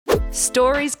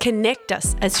Stories connect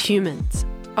us as humans.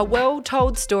 A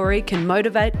well-told story can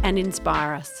motivate and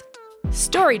inspire us.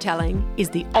 Storytelling is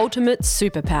the ultimate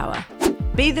superpower.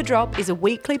 Be the Drop is a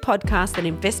weekly podcast that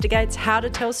investigates how to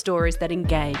tell stories that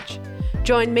engage.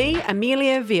 Join me,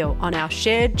 Amelia Veal, on our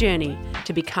shared journey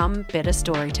to become better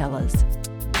storytellers.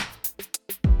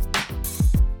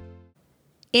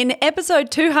 In episode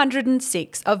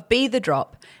 206 of Be the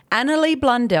Drop, Annalie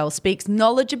Blundell speaks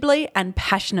knowledgeably and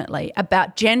passionately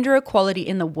about gender equality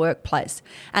in the workplace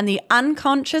and the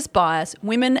unconscious bias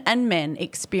women and men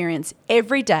experience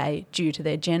every day due to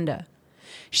their gender.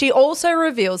 She also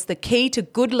reveals the key to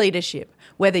good leadership,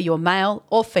 whether you're male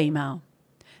or female.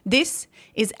 This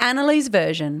is Annalie's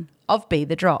version of Be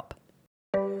the Drop.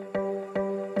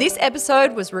 This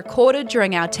episode was recorded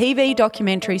during our TV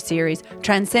documentary series,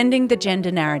 Transcending the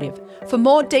Gender Narrative. For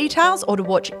more details or to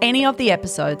watch any of the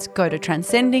episodes, go to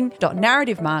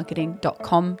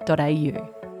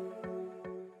transcending.narrativemarketing.com.au.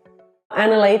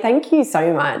 Annalie, thank you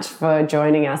so much for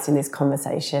joining us in this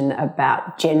conversation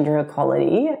about gender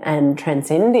equality and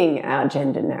transcending our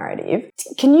gender narrative.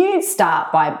 Can you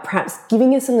start by perhaps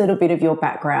giving us a little bit of your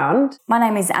background? My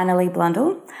name is Annalie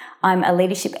Blundell. I'm a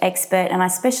leadership expert and I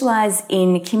specialise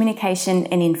in communication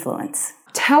and influence.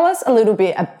 Tell us a little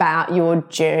bit about your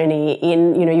journey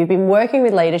in, you've been working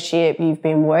with leadership, you've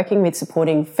been working with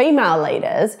supporting female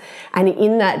leaders, and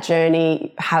in that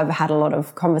journey have had a lot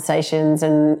of conversations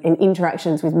and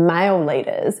interactions with male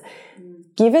leaders.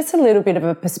 Give us a little bit of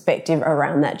a perspective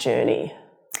around that journey.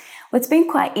 Well, it's been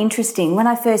quite interesting. When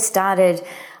I first started,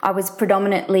 I was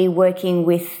predominantly working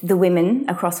with the women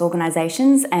across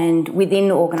organisations and within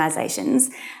organisations.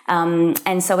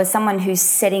 And so as someone who's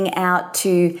setting out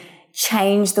to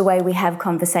change the way we have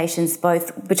conversations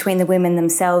both between the women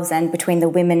themselves and between the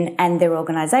women and their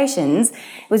organisations,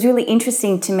 it was really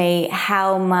interesting to me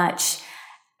how much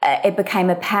it became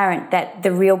apparent that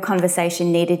the real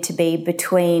conversation needed to be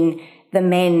between the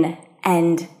men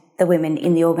and the women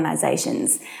in the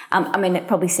organisations. It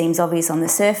probably seems obvious on the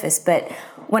surface, but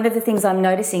one of the things I'm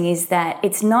noticing is that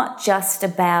it's not just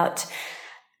about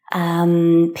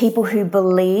people who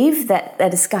believe that a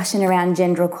discussion around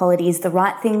gender equality is the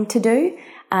right thing to do.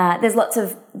 There's lots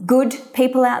of good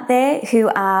people out there who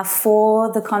are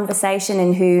for the conversation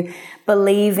and who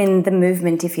believe in the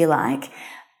movement, if you like.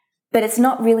 But it's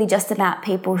not really just about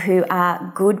people who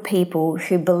are good people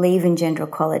who believe in gender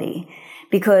equality,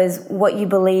 because what you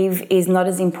believe is not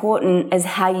as important as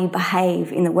how you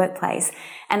behave in the workplace.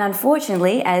 And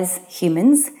unfortunately, as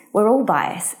humans, we're all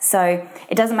biased. So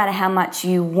it doesn't matter how much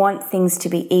you want things to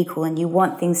be equal and you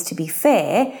want things to be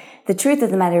fair. The truth of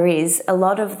the matter is a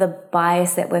lot of the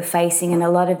bias that we're facing and a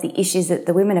lot of the issues that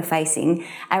the women are facing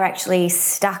are actually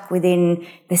stuck within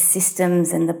the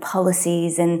systems and the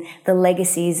policies and the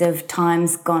legacies of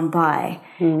times gone by.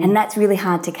 And that's really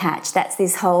hard to catch. That's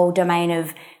this whole domain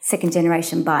of second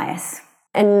generation bias.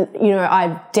 And,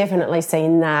 I've definitely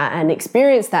seen that and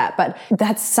experienced that, but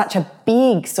that's such a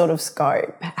big sort of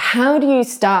scope. How do you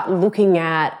start looking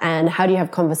at and how do you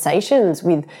have conversations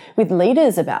with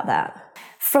leaders about that?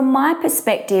 From my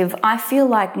perspective, I feel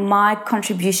like my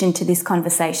contribution to this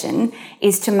conversation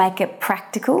is to make it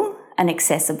practical and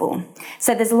accessible.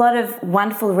 So there's a lot of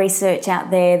wonderful research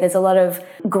out there. There's a lot of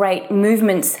great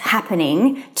movements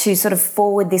happening to sort of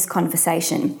forward this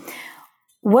conversation.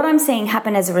 What I'm seeing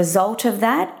happen as a result of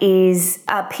that is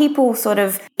people sort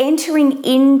of entering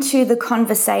into the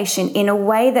conversation in a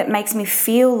way that makes me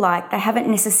feel like they haven't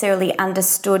necessarily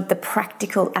understood the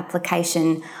practical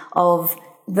application of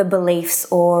the beliefs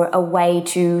or a way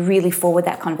to really forward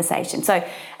that conversation. So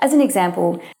as an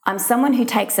example, I'm someone who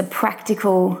takes a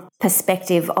practical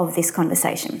perspective of this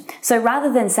conversation. So rather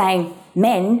than saying,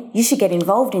 men, you should get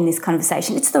involved in this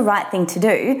conversation, it's the right thing to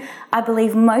do, I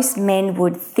believe most men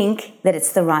would think that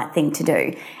it's the right thing to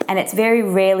do. And it's very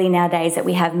rarely nowadays that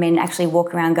we have men actually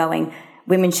walk around going,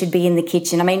 women should be in the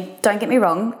kitchen. Don't get me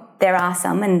wrong, there are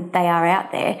some and they are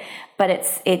out there, but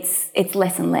it's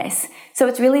less and less. So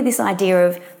it's really this idea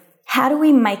of how do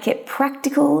we make it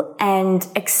practical and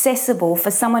accessible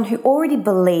for someone who already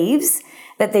believes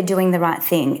that they're doing the right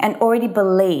thing and already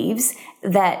believes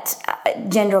that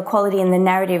gender equality in the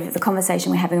narrative, the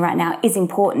conversation we're having right now is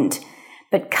important,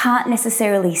 but can't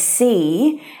necessarily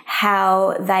see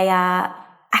how they are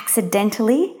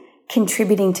accidentally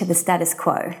contributing to the status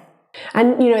quo.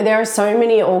 And, there are so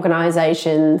many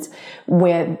organisations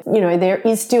where, there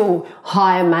is still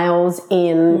higher males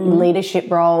in leadership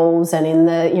roles and in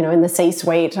the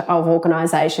C-suite of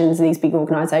organisations, these big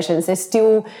organisations. There's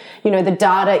still, the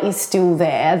data is still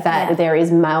there that there is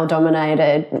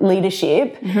male-dominated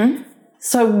leadership.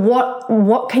 So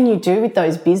what can you do with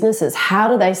those businesses? How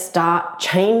do they start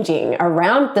changing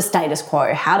around the status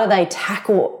quo? How do they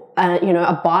tackle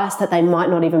a bias that they might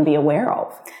not even be aware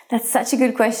of? That's such a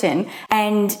good question.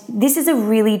 And this is a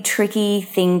really tricky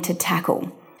thing to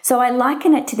tackle. So I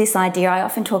liken it to this idea. I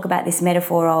often talk about this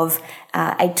metaphor of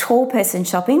a tall person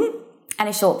shopping and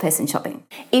a short person shopping.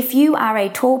 If you are a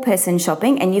tall person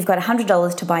shopping and you've got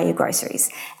 $100 to buy your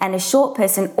groceries, and a short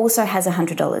person also has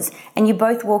 $100, and you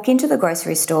both walk into the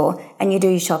grocery store and you do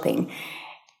your shopping,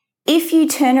 if you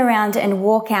turn around and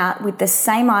walk out with the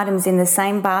same items in the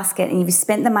same basket and you've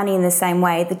spent the money in the same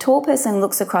way, the tall person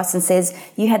looks across and says,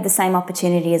 you had the same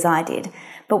opportunity as I did.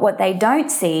 But what they don't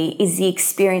see is the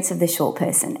experience of the short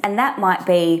person. And that might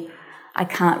be, I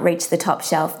can't reach the top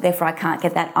shelf, therefore I can't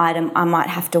get that item. I might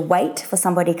have to wait for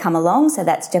somebody to come along, so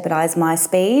that's jeopardized my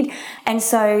speed. And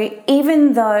so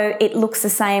even though it looks the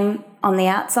same on the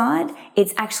outside,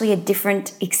 it's actually a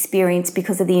different experience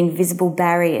because of the invisible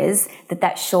barriers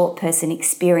that short person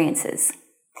experiences.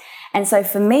 And so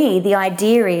for me, the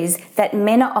idea is that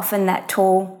men are often that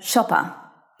tall shopper.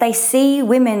 They see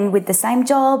women with the same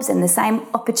jobs and the same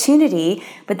opportunity,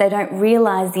 but they don't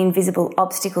realize the invisible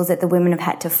obstacles that the women have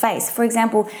had to face. For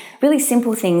example, really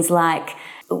simple things like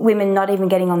women not even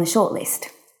getting on the shortlist.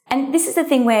 And this is the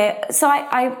thing where,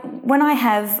 when I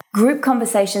have group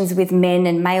conversations with men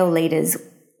and male leaders,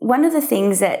 one of the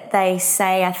things that they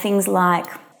say are things like,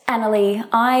 Annalie,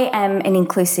 I am an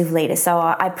inclusive leader, so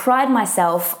I pride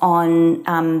myself on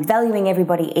valuing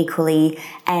everybody equally,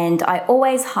 and I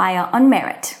always hire on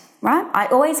merit, right? I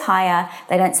always hire,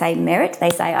 they don't say merit, they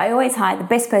say I always hire the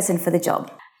best person for the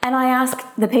job. And I ask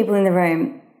the people in the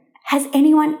room, has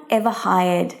anyone ever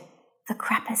hired the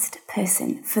crappiest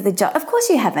person for the job? Of course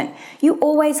you haven't. You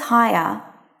always hire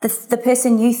the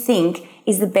person you think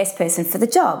is the best person for the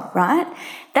job, right?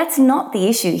 That's not the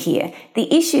issue here.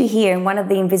 The issue here, and one of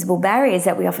the invisible barriers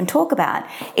that we often talk about,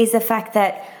 is the fact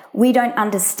that we don't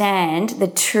understand the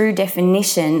true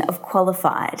definition of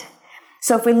qualified.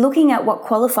 So if we're looking at what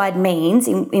qualified means,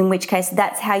 in which case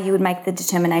that's how you would make the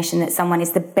determination that someone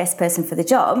is the best person for the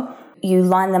job, you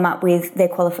line them up with their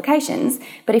qualifications.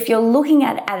 But if you're looking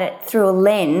at it through a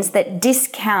lens that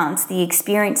discounts the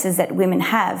experiences that women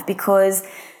have, because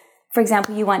for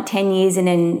example, you want 10 years in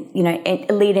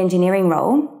a lead engineering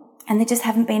role, and there just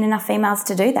haven't been enough females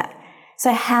to do that.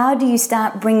 So how do you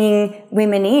start bringing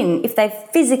women in if they've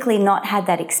physically not had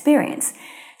that experience?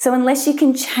 So unless you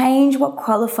can change what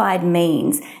qualified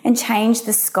means and change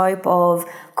the scope of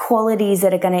qualities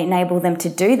that are going to enable them to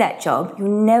do that job,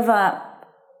 you'll never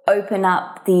open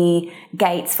up the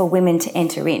gates for women to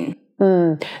enter in.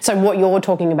 So what you're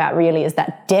talking about really is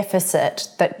that deficit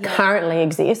that currently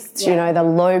exists, the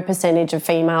low percentage of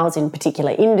females in particular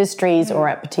industries or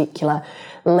at particular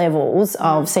levels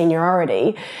of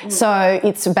seniority. So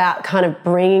it's about kind of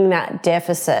bringing that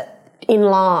deficit in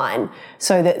line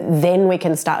so that then we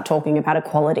can start talking about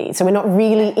equality. So we're not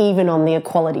really even on the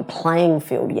equality playing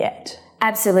field yet.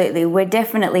 Absolutely. We're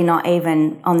definitely not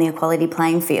even on the equality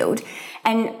playing field.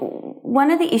 And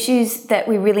one of the issues that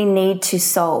we really need to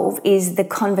solve is the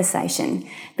conversation,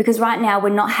 because right now we're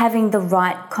not having the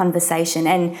right conversation.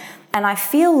 And I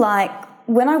feel like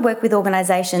when I work with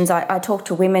organisations, I talk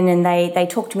to women and they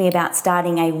talk to me about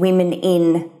starting a women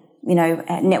in,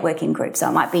 networking group. So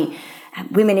it might be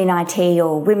women in IT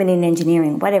or women in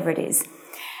engineering, whatever it is.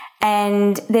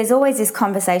 And there's always this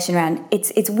conversation around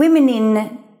it's women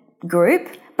in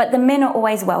group, but the men are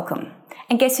always welcome.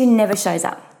 And guess who never shows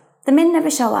up? The men never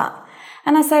show up.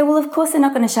 And I say, well, of course they're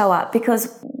not going to show up,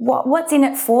 because what's in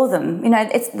it for them?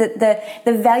 It's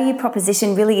the value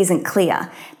proposition really isn't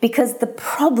clear, because the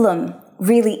problem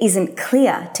really isn't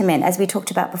clear to men, as we talked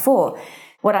about before.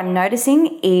 What I'm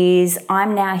noticing is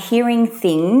I'm now hearing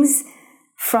things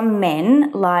from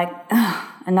men like,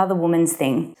 another woman's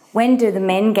thing. When do the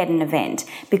men get an event?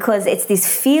 Because it's this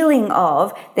feeling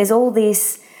of there's all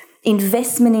this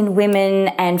investment in women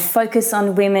and focus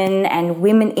on women and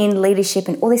women in leadership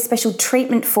and all this special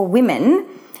treatment for women,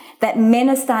 that men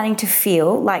are starting to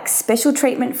feel like special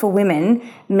treatment for women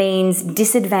means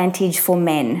disadvantage for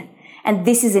men. And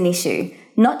this is an issue,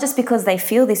 not just because they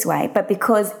feel this way, but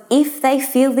because if they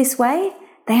feel this way,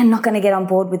 they are not going to get on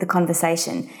board with the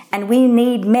conversation. And we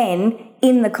need men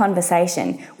in the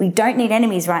conversation. We don't need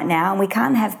enemies right now, and we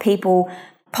can't have people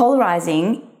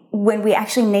polarizing when we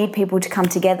actually need people to come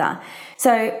together.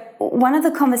 So one of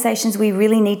the conversations we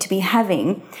really need to be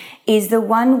having is the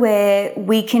one where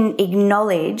we can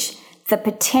acknowledge the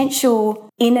potential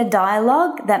inner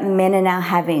dialogue that men are now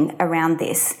having around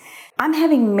this. I'm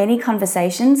having many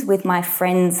conversations with my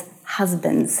friends'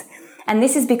 husbands, And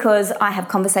this is because I have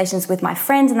conversations with my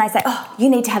friends and they say, oh, you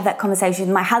need to have that conversation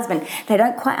with my husband. They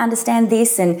don't quite understand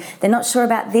this and they're not sure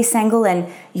about this angle, and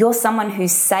you're someone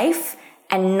who's safe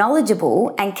and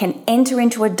knowledgeable and can enter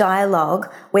into a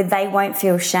dialogue where they won't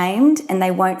feel shamed and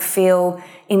they won't feel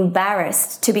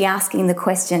embarrassed to be asking the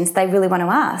questions they really want to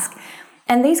ask.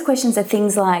 And these questions are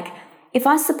things like, if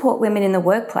I support women in the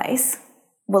workplace,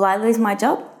 will I lose my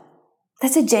job?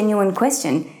 That's a genuine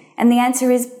question. And the answer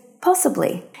is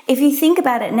possibly. If you think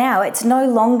about it now, it's no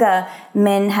longer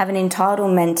men have an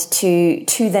entitlement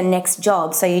to the next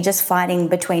job. So you're just fighting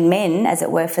between men, as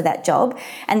it were, for that job.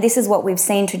 And this is what we've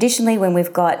seen traditionally when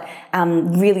we've got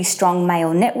really strong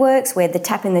male networks, where the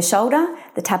tap on the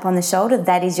shoulder,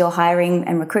 that is your hiring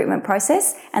and recruitment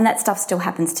process. And that stuff still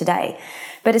happens today.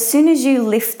 But as soon as you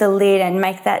lift the lid and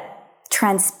make that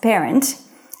transparent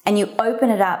and you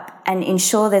open it up and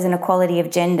ensure there's an equality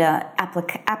of gender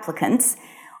applicants,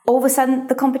 all of a sudden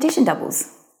the competition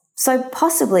doubles. So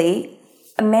possibly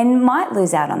men might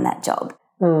lose out on that job.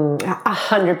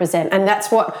 100%. And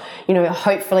that's what,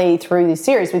 hopefully through this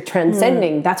series with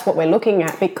Transcending, that's what we're looking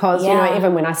at, because,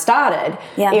 even when I started,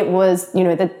 it was,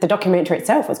 the documentary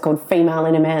itself was called Female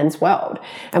in a Man's World.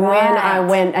 And when I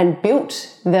went and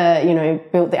built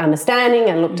the understanding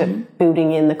and looked at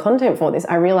building in the content for this,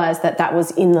 I realized that was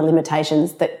in the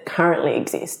limitations that currently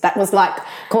exist. That was like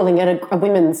calling it a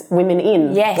women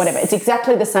in, whatever. It's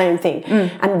exactly the same thing.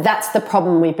 And that's the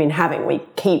problem we've been having. We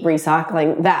keep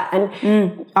recycling that.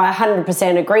 And I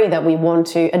 100% agree that we want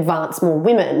to advance more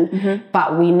women,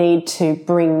 but we need to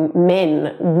bring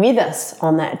men with us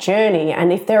on that journey.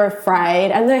 And if they're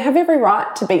afraid, and they have every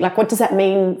right to be, like, what does that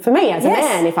mean for me as a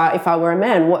man? If I were a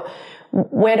man,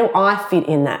 where do I fit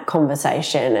in that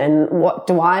conversation, and what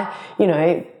do I,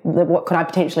 what could I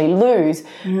potentially lose?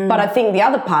 But I think the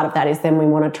other part of that is then we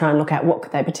want to try and look at what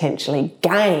could they potentially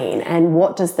gain, and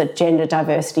what does the gender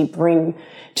diversity bring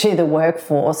to the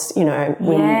workforce, when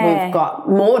we've got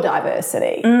more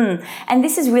diversity. And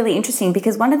this is really interesting,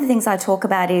 because one of the things I talk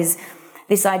about is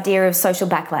this idea of social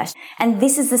backlash. And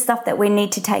this is the stuff that we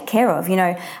need to take care of.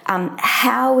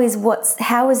 How is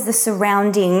the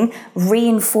surrounding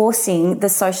reinforcing the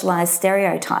socialized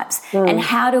stereotypes? And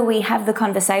how do we have the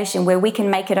conversation where we can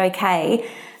make it okay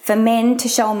for men to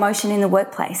show emotion in the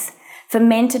workplace, for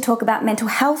men to talk about mental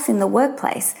health in the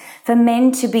workplace, for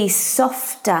men to be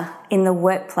softer in the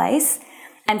workplace,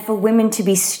 and for women to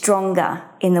be stronger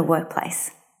in the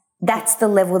workplace? That's the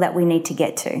level that we need to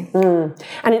get to.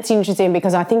 And it's interesting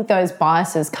because I think those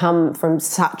biases come from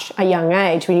such a young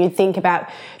age. When you think about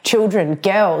children,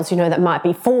 girls, that might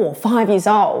be 4, 5 years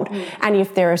old, and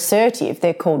if they're assertive,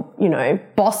 they're called,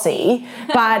 bossy.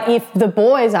 But if the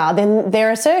boys are, then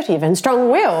they're assertive and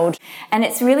strong-willed. And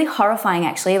it's really horrifying,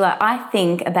 actually. Like, I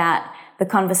think about the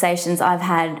conversations I've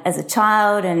had as a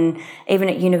child and even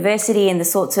at university, and the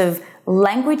sorts of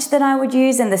language that I would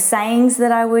use and the sayings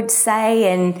that I would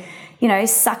say, and,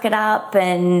 suck it up,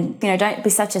 and, don't be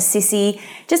such a sissy.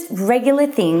 Just regular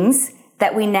things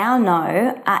that we now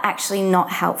know are actually not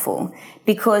helpful,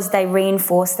 because they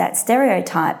reinforce that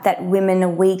stereotype that women are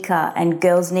weaker and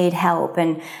girls need help,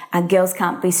 and girls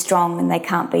can't be strong and they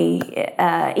can't be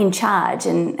in charge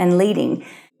and leading.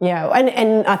 Yeah,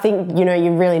 and I think, you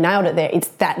really nailed it there. It's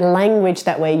that language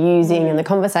that we're using and the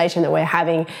conversation that we're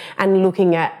having, and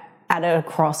looking at it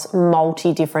across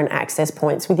different access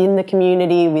points within the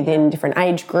community, within different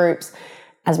age groups,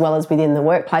 as well as within the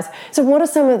workplace. So what are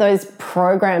some of those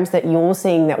programs that you're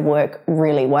seeing that work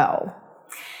really well?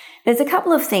 There's a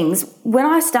couple of things. When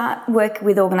I start work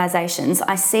with organisations,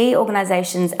 I see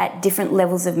organisations at different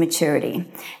levels of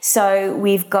maturity. So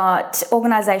we've got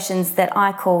organisations that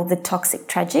I call the toxic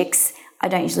tragics. I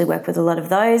don't usually work with a lot of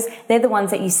those. They're the ones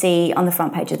that you see on the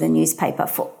front page of the newspaper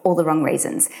for all the wrong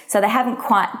reasons. So they haven't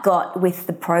quite got with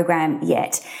the program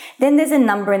yet. Then there's a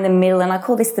number in the middle, and I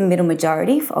call this the middle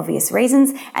majority for obvious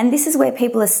reasons. And this is where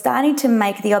people are starting to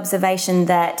make the observation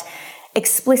that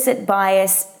explicit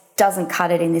bias doesn't cut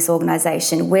it in this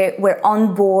organisation. We're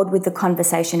on board with the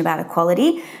conversation about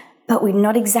equality, but we're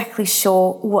not exactly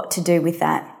sure what to do with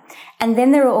that. And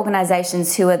then there are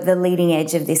organisations who are the leading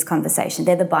edge of this conversation.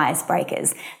 They're the bias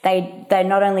breakers. They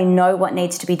not only know what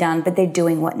needs to be done, but they're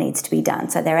doing what needs to be done.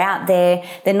 So they're out there.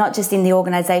 They're not just in the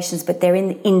organisations, but they're in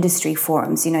the industry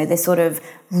forums. They're sort of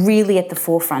really at the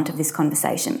forefront of this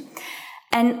conversation.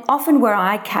 And often where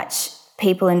I catch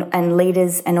people and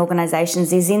leaders and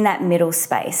organisations is in that middle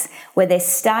space, where they're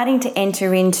starting to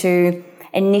enter into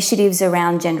initiatives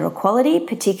around gender equality,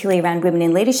 particularly around women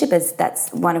in leadership, as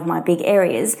that's one of my big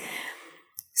areas.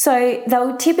 So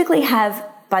they'll typically have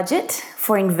budget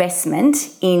for investment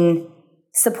in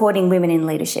supporting women in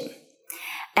leadership.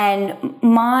 And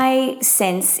my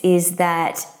sense is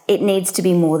that it needs to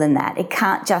be more than that. It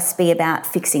can't just be about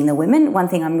fixing the women. One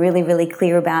thing I'm really, really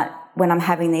clear about when I'm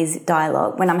having these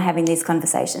dialogue, when I'm having these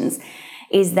conversations,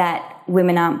 is that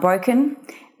women aren't broken.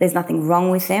 There's nothing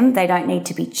wrong with them. They don't need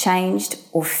to be changed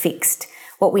or fixed.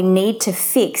 What we need to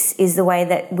fix is the way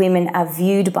that women are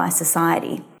viewed by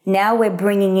society. Now we're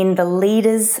bringing in the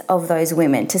leaders of those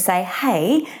women to say,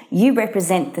 hey, you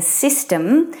represent the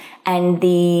system and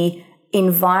the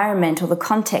environment or the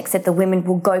context that the women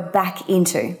will go back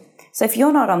into. So if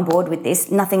you're not on board with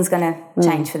this, nothing's going to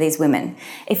change for these women.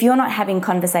 If you're not having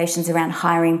conversations around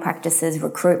hiring practices,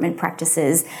 recruitment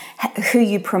practices, who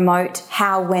you promote,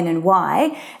 how, when and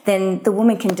why, then the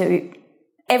woman can do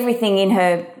everything in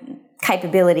her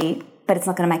capability, but it's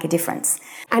not going to make a difference.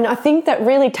 And I think that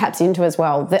really taps into as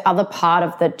well the other part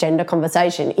of the gender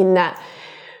conversation, in that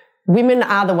women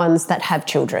are the ones that have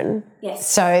children. Yes.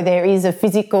 So there is a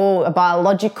physical, a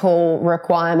biological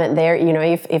requirement there. You know,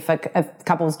 if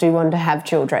couples do want to have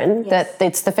children, that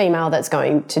it's the female that's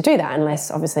going to do that,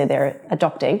 unless obviously they're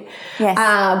adopting. Yes.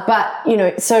 But, you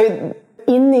know, so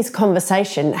in this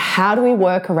conversation, how do we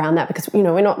work around that? Because, you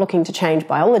know, we're not looking to change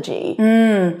biology,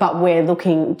 but we're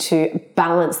looking to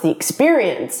balance the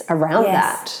experience around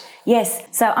that. Yes.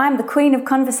 So I'm the queen of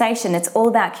conversation. It's all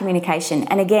about communication.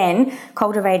 And again,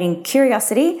 cultivating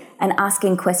curiosity and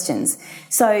asking questions.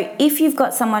 So if you've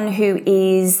got someone who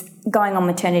is going on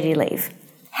maternity leave,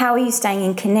 how are you staying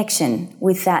in connection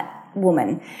with that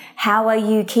woman? How are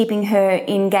you keeping her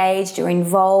engaged or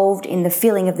involved in the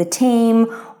feeling of the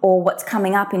team or what's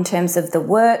coming up in terms of the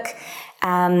work?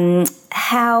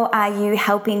 How are you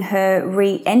helping her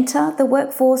re-enter the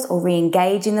workforce or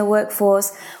re-engage in the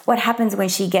workforce? What happens when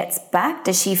she gets back?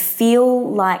 Does she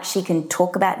feel like she can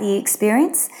talk about the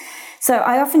experience? So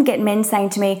I often get men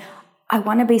saying to me, I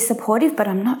want to be supportive, but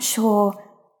I'm not sure,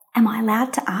 am I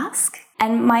allowed to ask?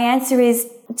 And my answer is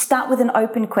start with an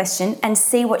open question and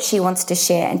see what she wants to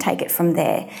share and take it from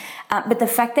there. But the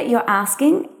fact that you're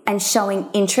asking and showing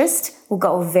interest will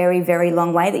go a very, very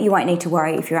long way, that you won't need to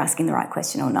worry if you're asking the right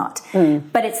question or not.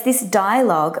 But it's this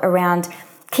dialogue around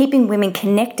keeping women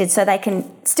connected so they can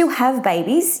still have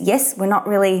babies. Yes, we're not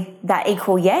really that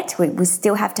equal yet. We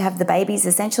still have to have the babies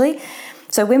essentially.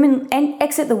 So women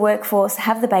exit the workforce,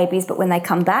 have the babies, but when they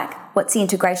come back, what's the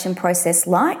integration process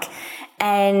like?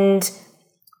 And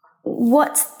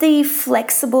what's the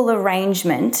flexible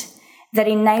arrangement that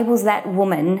enables that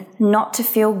woman not to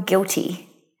feel guilty?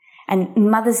 And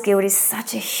mother's guilt is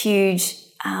such a huge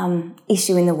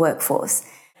issue in the workforce.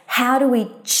 How do we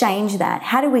change that?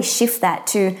 How do we shift that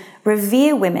to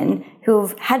revere women who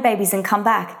have had babies and come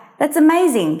back? That's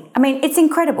amazing. I mean, it's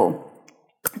incredible.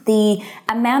 The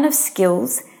amount of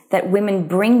skills that women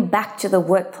bring back to the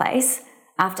workplace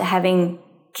after having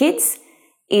kids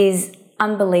is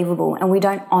unbelievable, and we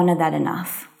don't honour that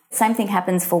enough. Same thing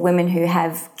happens for women who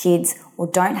have kids or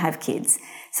don't have kids.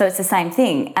 So it's the same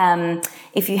thing.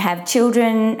 If you have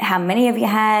children, how many have you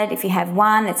had? If you have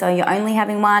one, it's, oh, you're only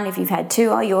having one. If you've had two,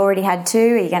 oh, you already had two.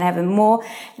 Are you going to have more?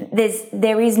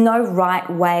 There is no right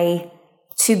way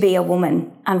to be a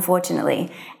woman,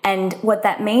 unfortunately. And what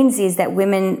that means is that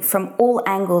women from all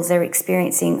angles are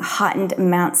experiencing heightened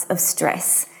amounts of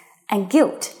stress and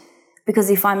guilt. Because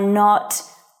if I'm not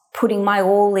putting my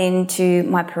all into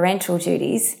my parental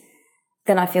duties,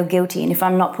 then I feel guilty. And if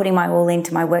I'm not putting my all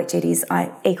into my work duties,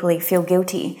 I equally feel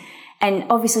guilty. And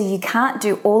obviously you can't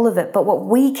do all of it, but what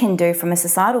we can do from a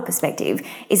societal perspective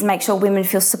is make sure women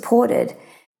feel supported.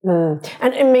 And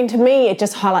I mean, to me, it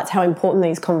just highlights how important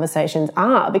these conversations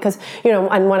are, because, you know,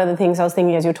 and one of the things I was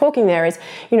thinking as you're talking there is,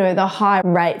 you know, the high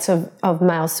rates of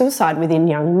male suicide within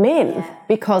young men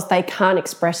because they can't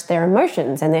express their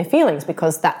emotions and their feelings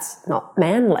because that's not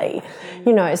manly,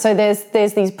 you know. So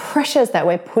there's these pressures that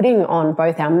we're putting on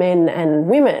both our men and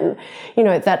women, you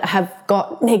know, that have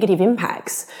got negative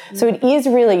impacts. So it is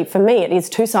really, for me, it is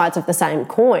two sides of the same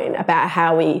coin about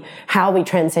how we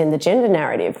transcend the gender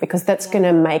narrative, because that's going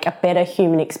to make a better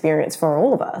human experience for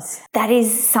all of us. That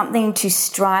is something to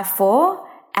strive for,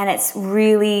 and it's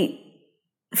really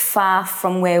far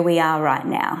from where we are right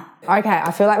now. Okay,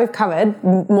 I feel like we've covered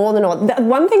more than all. The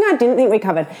one thing I didn't think we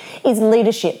covered is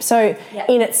leadership. So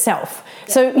in itself.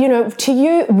 So, you know, to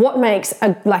you, what makes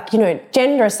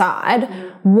gender aside,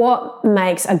 what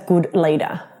makes a good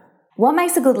leader? What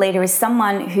makes a good leader is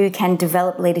someone who can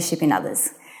develop leadership in others.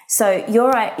 So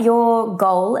your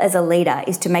goal as a leader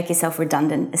is to make yourself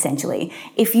redundant, essentially.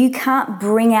 If you can't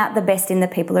bring out the best in the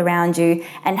people around you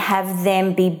and have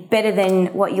them be better than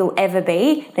what you'll ever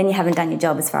be, then you haven't done your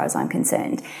job as far as I'm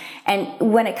concerned.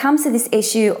 And when it comes to this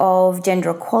issue of gender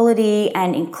equality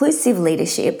and inclusive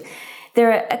leadership,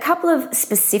 There are a couple of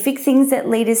specific things that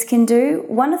leaders can do.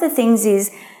 One of the things is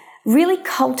really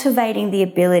cultivating the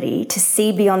ability to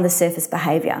see beyond the surface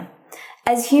behavior.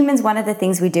 As humans, one of the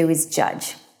things we do is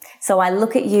judge. So I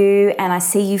look at you and I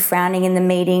see you frowning in the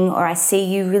meeting, or I see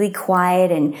you really quiet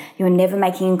and you're never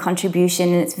making a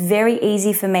contribution, and it's very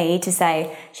easy for me to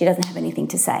say, she doesn't have anything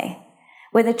to say.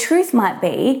 Where the truth might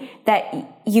be that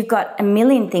you've got a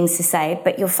million things to say,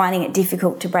 but you're finding it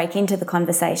difficult to break into the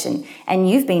conversation. And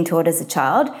you've been taught as a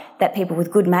child that people with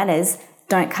good manners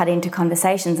don't cut into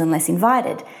conversations unless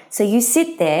invited. So you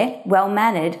sit there,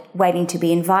 well-mannered, waiting to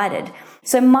be invited.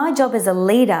 So my job as a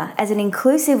leader, as an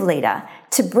inclusive leader,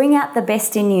 to bring out the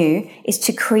best in you is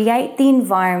to create the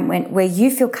environment where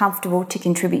you feel comfortable to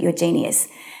contribute your genius.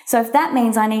 So if that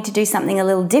means I need to do something a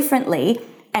little differently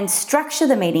and structure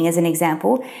the meeting, as an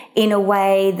example, in a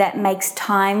way that makes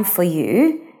time for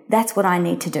you, that's what I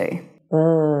need to do.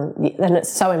 And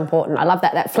it's so important. I love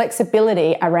that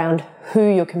flexibility around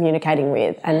who you're communicating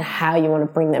with and how you want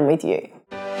to bring them with you.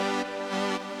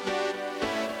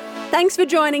 Thanks for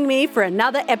joining me for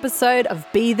another episode of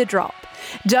Be The Drop.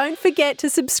 Don't forget to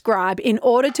subscribe in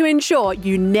order to ensure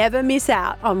you never miss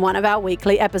out on one of our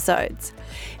weekly episodes.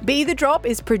 Be The Drop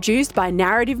is produced by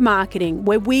Narrative Marketing,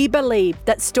 where we believe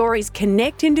that stories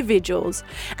connect individuals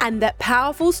and that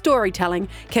powerful storytelling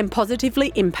can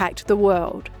positively impact the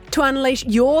world. To unleash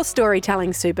your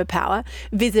storytelling superpower,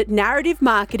 visit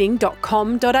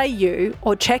narrativemarketing.com.au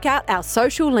or check out our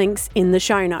social links in the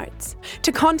show notes.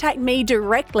 To contact me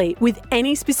directly with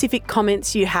any specific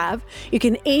comments you have, you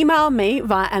can email me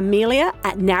via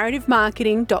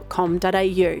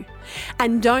amelia@narrativemarketing.com.au.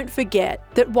 And don't forget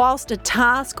that whilst a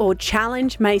task or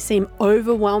challenge may seem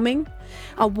overwhelming,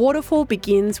 a waterfall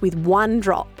begins with one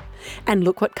drop. And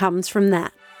look what comes from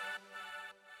that.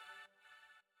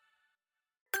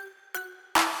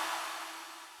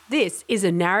 This is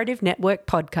a Narrative Network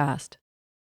podcast.